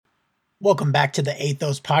Welcome back to the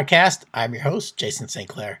Athos Podcast. I'm your host, Jason St.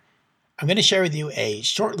 Clair. I'm going to share with you a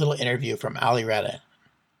short little interview from Ali Reda.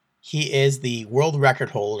 He is the world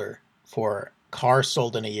record holder for cars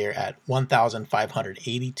sold in a year at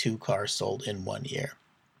 1,582 cars sold in 1 year.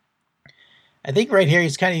 I think right here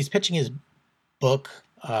he's pitching his book,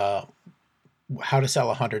 How to Sell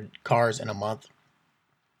 100 Cars in a Month,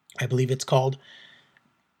 I believe it's called.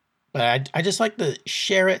 But I just like to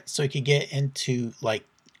share it so he could get into like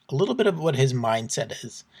a little bit of what his mindset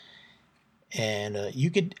is. And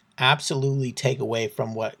you could absolutely take away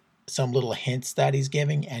from what some little hints that he's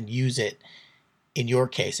giving and use it in your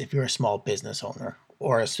case. If you're a small business owner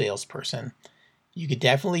or a salesperson, you could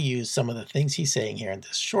definitely use some of the things he's saying here in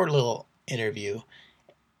this short little interview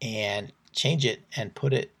and change it and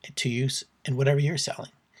put it to use in whatever you're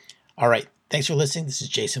selling. All right. Thanks for listening. This is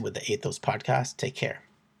Jason with the Athos Podcast. Take care.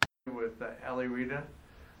 With Ali Reda.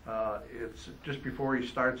 It's just before he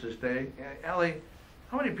starts his day. Ali,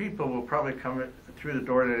 how many people will probably come through the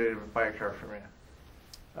door today to buy a car from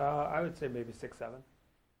you? I would say maybe 6, 7.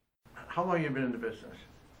 How long have you been in the business?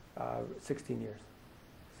 16 years.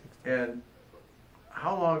 16. And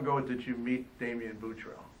how long ago did you meet Damien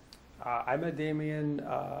Bouttrell? I met Damien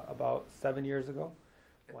about 7 years ago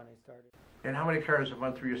when I started. And how many cars a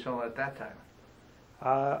month were you selling at that time?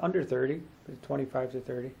 Under 30, 25 to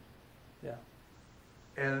 30, yeah.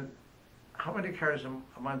 And how many cars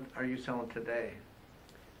a month are you selling today?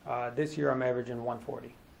 This year I'm averaging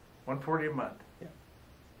 140. 140 a month? Yeah.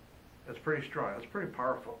 That's pretty strong. That's pretty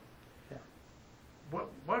powerful. Yeah.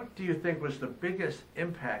 What do you think was the biggest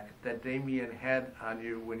impact that Damien had on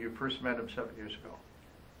you when you first met him 7 years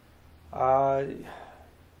ago?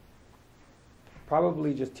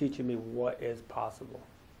 Probably just teaching me what is possible.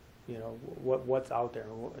 You know, what's out there,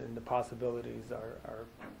 and the possibilities are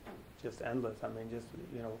just endless. I mean,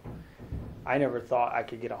 I never thought I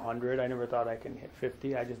could get 100. I never thought I could hit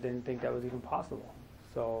 50. I just didn't think that was even possible.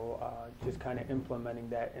 So just kind of implementing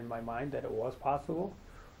that in my mind that it was possible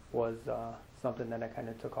was something that I kind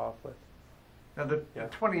of took off with. Now, the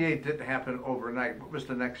 28 didn't happen overnight. What was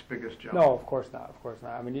the next biggest jump? No, of course not. Of course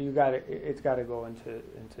not. I mean, it's got to go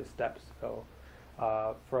into steps. So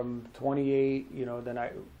from 28,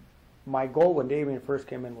 my goal when Damien first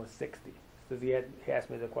came in was 60. Because he asked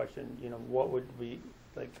me the question, what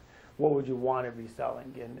would you want to be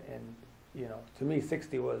selling? And to me,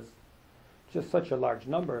 60 was just such a large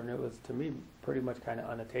number, and it was, to me, pretty much kind of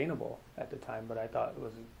unattainable at the time, but I thought it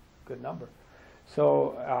was a good number.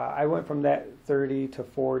 So I went from that 30 to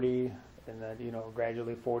 40, and then,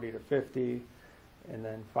 gradually 40 to 50, and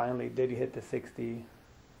then finally did hit the 60,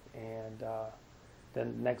 and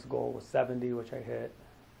then the next goal was 70, which I hit,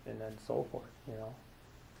 and then so forth,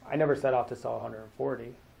 I never set out to sell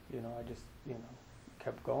 140, I just,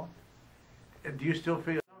 kept going. And do you still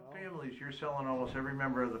feel some families, you're selling almost every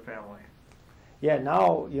member of the family? Yeah,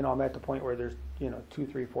 now, I'm at the point where there's, 2,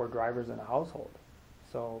 3, 4 drivers in a household.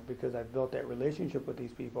 So because I've built that relationship with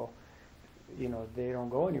these people, they don't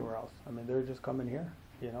go anywhere else. I mean, they're just coming here,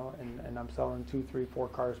 and I'm selling 2, 3, 4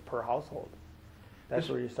 cars per household. That's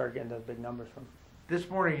where you start getting those big numbers from. This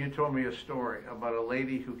morning you told me a story about a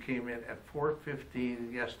lady who came in at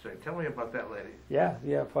 4:15 yesterday. Tell me about that lady.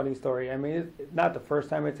 Yeah, funny story. I mean, it's not the first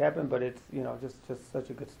time it's happened, but it's, just such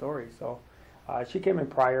a good story. So she came in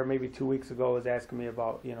prior, maybe 2 weeks ago, was asking me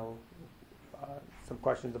about, some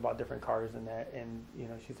questions about different cars and that, and,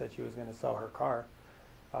 she said she was going to sell her car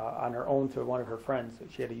on her own to one of her friends.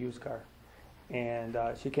 She had a used car. And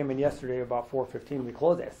she came in yesterday about 4:15. We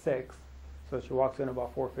closed at 6. So she walks in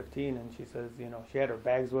about 4:15, and she says, she had her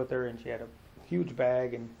bags with her, and she had a huge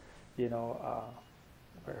bag, and,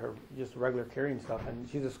 her just regular carrying stuff. And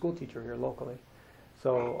she's a school teacher here locally.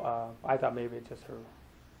 So I thought maybe it's just her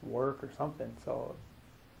work or something. So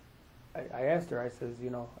I asked her, I said,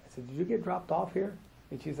 did you get dropped off here?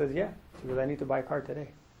 And she says, yeah. She goes, I need to buy a car today.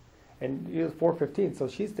 And it was 4:15, so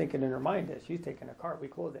she's thinking in her mind that she's taking a car. We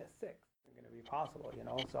closed at 6. It's going to be possible,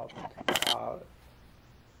 So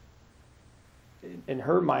in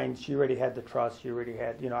her mind, she already had the trust. She already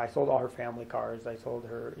had, I sold all her family cars. I sold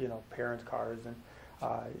her, parents' cars, and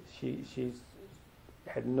she's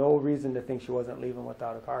had no reason to think she wasn't leaving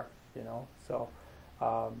without a car, So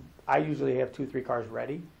I usually have 2, 3 cars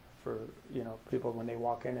ready for, people when they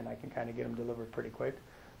walk in, and I can kind of get them delivered pretty quick.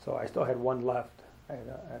 So I still had one left. I had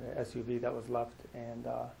an SUV that was left, and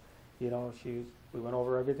we went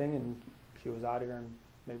over everything, and she was out here in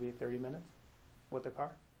maybe 30 minutes with the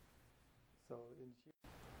car. So,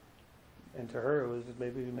 and to her, it was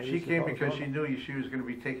maybe she came because she knew she was going to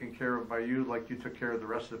be taken care of by you, like you took care of the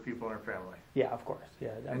rest of the people in her family. Yeah, of course. Yeah,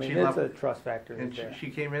 I mean, it's a trust factor. And she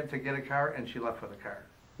came in to get a car, and she left with a car.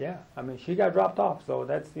 Yeah, I mean, she got dropped off, so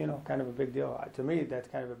that's, kind of a big deal. To me, that's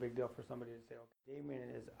kind of a big deal for somebody to say, okay, Damien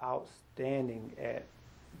is outstanding at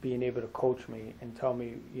being able to coach me and tell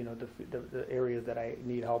me, the areas that I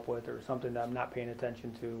need help with or something that I'm not paying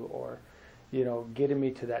attention to or, getting me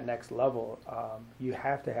to that next level. You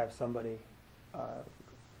have to have somebody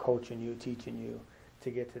coaching you, teaching you to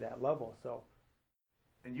get to that level. So.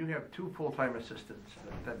 And you have 2 full-time assistants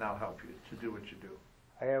that now help you to do what you do.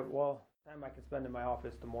 I have, well, the time I can spend in my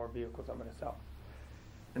office, the more vehicles I'm going to sell.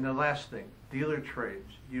 And the last thing, dealer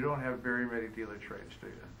trades. You don't have very many dealer trades, do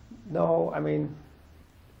you? No, I mean,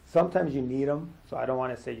 sometimes you need them, so I don't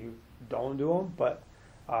want to say you don't do them, but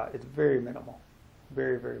it's very minimal.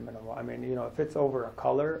 Very, very minimal. I mean, if it's over a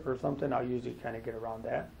color or something, I'll usually kind of get around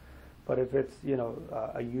that. But if it's,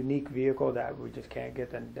 a unique vehicle that we just can't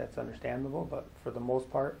get, then that's understandable. But for the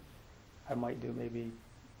most part, I might do maybe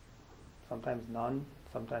sometimes none,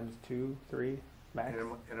 sometimes 2, 3 max In a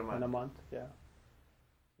month. in a month. Yeah,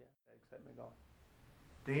 that excites me going.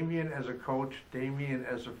 Damien as a coach, Damien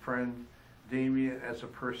as a friend, Damien as a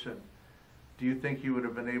person. Do you think you would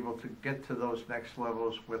have been able to get to those next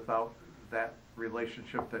levels without that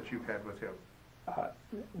relationship that you've had with him?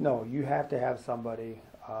 No, you have to have somebody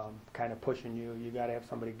kind of pushing you. You got to have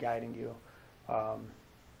somebody guiding you.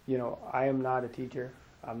 I am not a teacher.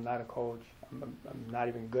 I'm not a coach. I'm not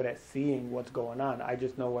even good at seeing what's going on. I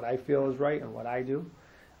just know what I feel is right and what I do.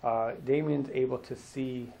 Damien's able to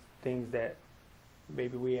see things that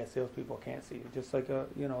maybe we as salespeople can't see. Just like a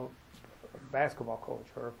basketball coach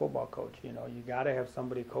or a football coach. You got to have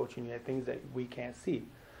somebody coaching you at things that we can't see.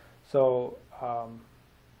 So,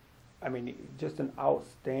 just an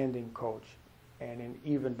outstanding coach and an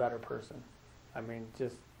even better person. I mean,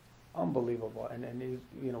 just unbelievable. And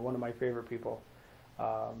he's, one of my favorite people.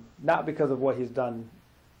 Not because of what he's done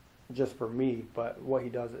just for me, but what he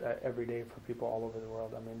does every day for people all over the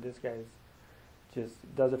world. I mean, this guy's just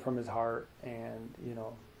does it from his heart and,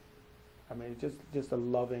 just a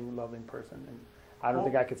loving person. And I don't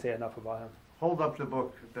think I could say enough about him. Hold up the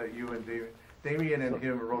book that you and Damien and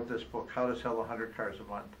him wrote this book, How to Sell 100 Cars a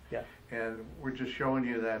Month. Yeah. And we're just showing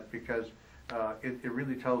you that because it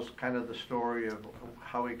really tells kind of the story of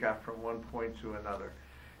how he got from one point to another.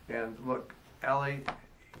 And look, Allie,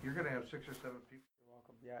 you're going to have 6 or 7 people. You're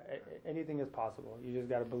welcome. Yeah, anything is possible. You just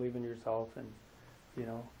got to believe in yourself and,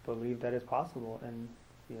 believe that it's possible. And,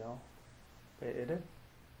 it is.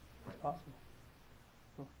 It's possible.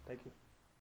 Well, thank you.